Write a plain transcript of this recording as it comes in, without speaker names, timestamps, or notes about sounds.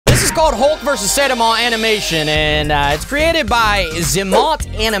is called Hulk vs. Saitama animation, and it's created by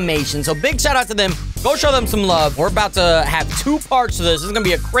Zimont Animation. So big shout out to them. Go show them some love. We're about to have 2 parts to this. This is gonna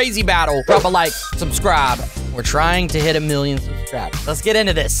be a crazy battle. Drop a like, subscribe. We're trying to hit 1 million subscribers. Let's get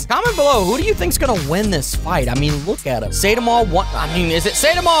into this. Comment below, who do you think's gonna win this fight? I mean, look at him. Saitama, is it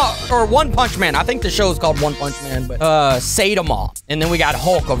Saitama or One Punch Man? I think the show is called One Punch Man, but Saitama. And then we got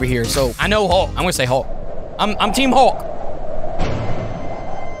Hulk over here. So I know Hulk. I'm gonna say Hulk. I'm Team Hulk.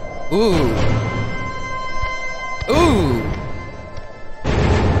 Ooh. Ooh.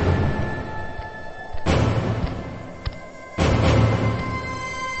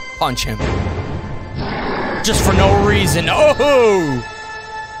 Punch him. Just for no reason. Oh!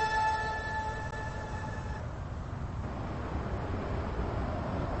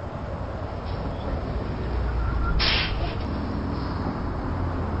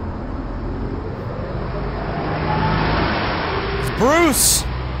 It's Bruce!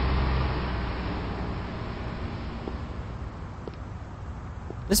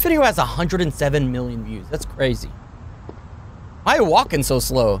 This video has 107 million views. That's crazy. Why are you walking so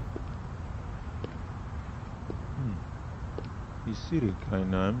slow? The city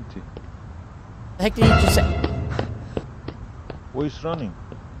kinda empty. The heck did you just say? Who is running?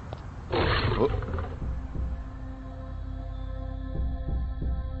 Oh.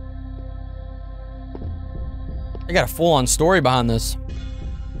 I got a full-on story behind this.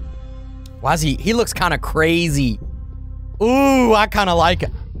 Why is he looks kind of crazy. Ooh, I kind of like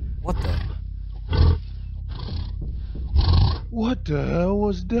it. What the? What the hell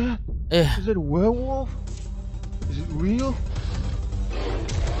was that? Is it a werewolf? Is it real?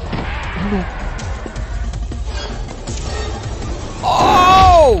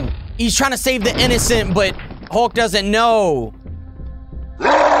 Oh! He's trying to save the innocent, but Hulk doesn't know.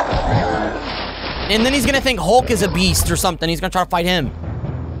 And then he's gonna think Hulk is a beast or something. He's gonna try to fight him.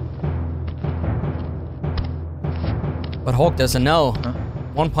 But Hulk doesn't know. Huh?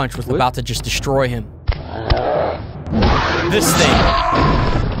 One Punch was about to just destroy him. This thing.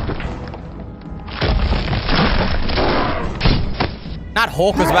 Not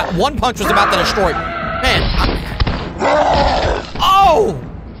Hulk was about. One Punch was about to destroy. Man. Oh!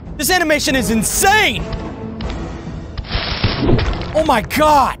 This animation is insane! Oh my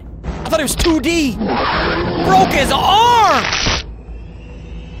god! I thought it was 2D! Broke his arm!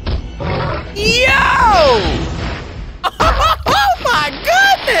 Yo! Oh my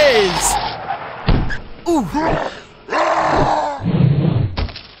goodness! Ooh.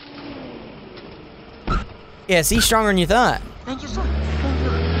 Yeah, see, stronger than you thought. Thank you, sir.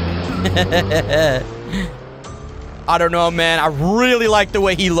 I don't know, man. I really like the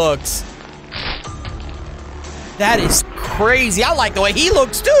way he looks. That is crazy. I like the way he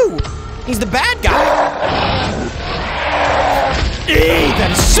looks, too. He's the bad guy.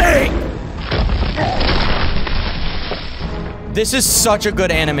 That is sick. This is such a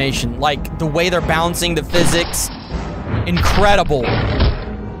good animation. Like, the way they're bouncing, the physics. Incredible.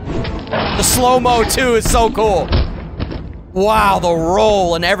 The slow-mo, too, is so cool. Wow, the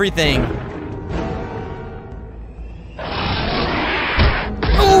roll and everything.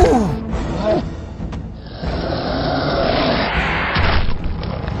 Ooh!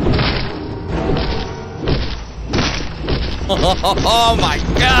 Oh my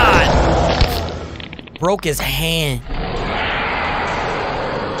god! Broke his hand.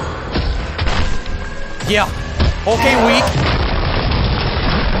 Yeah. Okay, weak.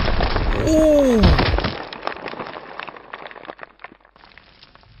 Ooh.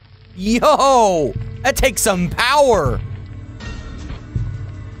 Yo! That takes some power.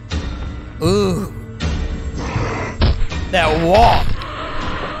 Ooh. That walk.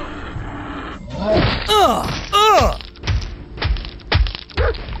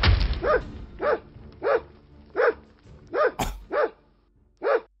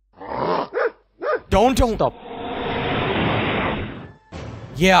 Don't stop.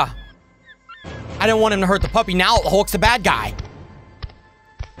 Yeah. I didn't want him to hurt the puppy. Now Hulk's the bad guy.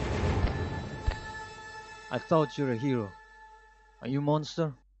 I thought you're a hero. Are you a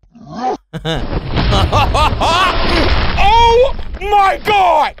monster? Oh my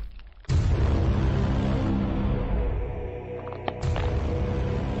god!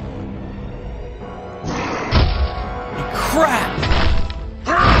 Crap!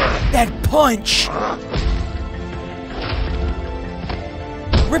 That punch!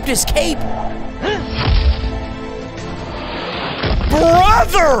 Ripped his cape!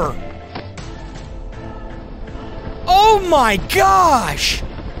 Brother! Oh my gosh!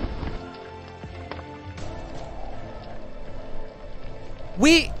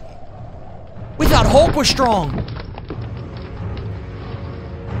 We thought Hulk was strong.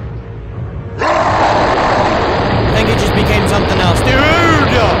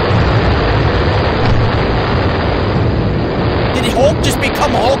 just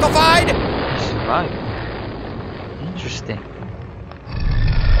become Hulkified? Survive. Interesting.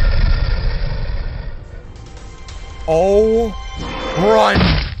 Oh, run.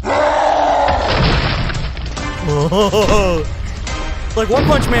 Like, One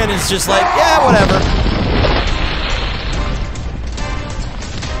Punch Man is just like, yeah, whatever.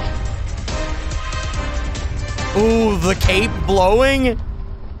 Ooh, the cape blowing.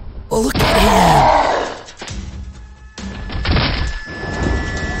 Oh, look at him.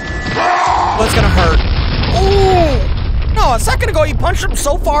 Oh, it's gonna hurt. Ooh. No, a second ago, he punched him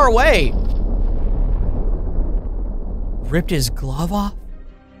so far away. Ripped his glove off?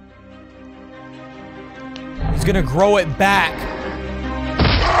 He's gonna grow it back.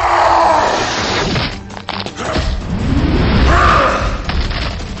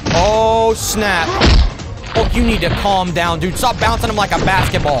 Oh, snap. Oh, you need to calm down, dude. Stop bouncing him like a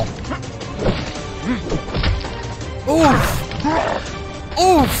basketball. Oof.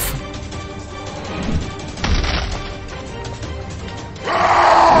 Oof.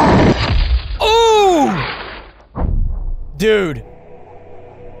 Ooh! Dude.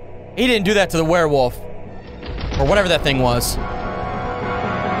 He didn't do that to the werewolf. Or whatever that thing was.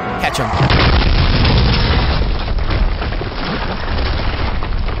 Catch him.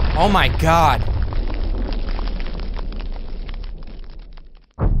 Oh my god.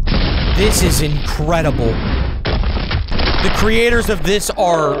 This is incredible. The creators of this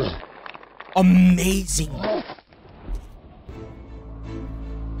are amazing.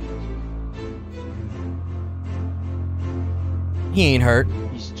 He ain't hurt.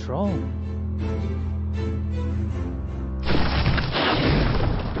 He's strong.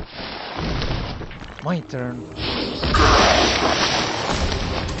 My turn.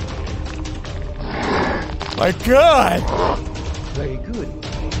 My god! Very good.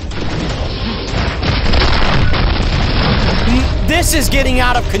 This is getting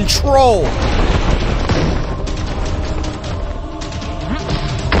out of control.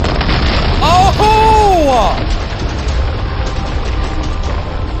 Oh!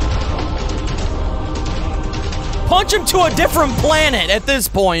 Punch him to a different planet at this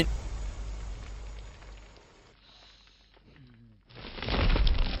point.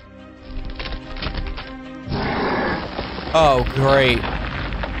 Oh, great.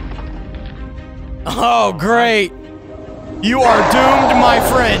 Oh, great. You are doomed, my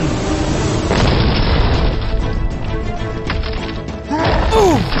friend.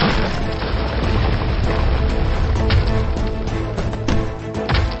 Ooh.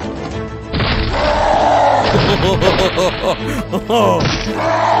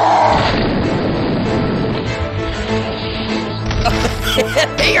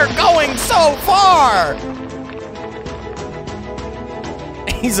 They are going so far.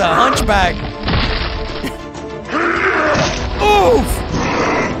 He's a hunchback. Oof!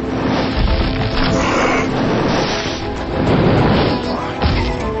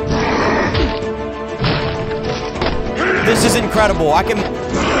 This is incredible. I can...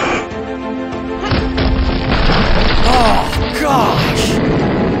 Oh, gosh.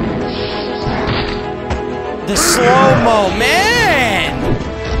 The slow-mo, man!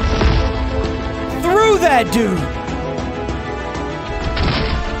 Through that dude.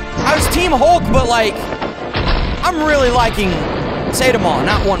 I was Team Hulk, but like, I'm really liking Saitama,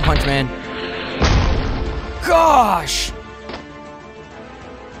 not One Punch Man. Gosh!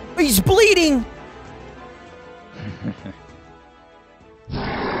 He's bleeding!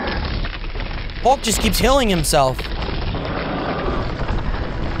 Hulk just keeps healing himself.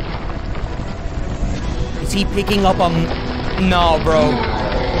 Is he picking up on... No, bro.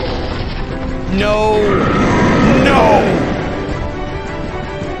 No. No!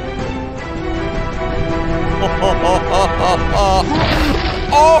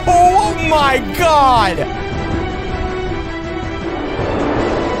 Oh my god!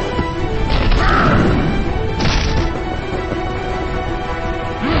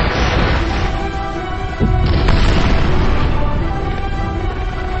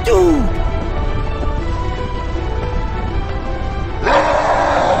 Dude!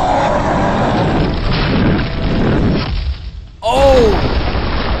 Oh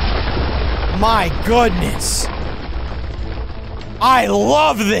my goodness! I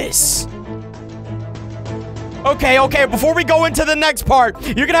love this! Okay, before we go into the next part,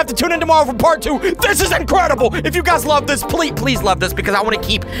 you're gonna have to tune in tomorrow for part 2. This is incredible! If you guys love this, please love this, because I wanna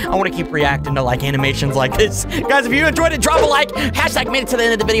keep reacting to like animations like this. Guys, if you enjoyed it, drop a like, hashtag made it to the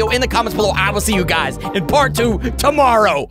end of the video in the comments below. I will see you guys in part 2 tomorrow.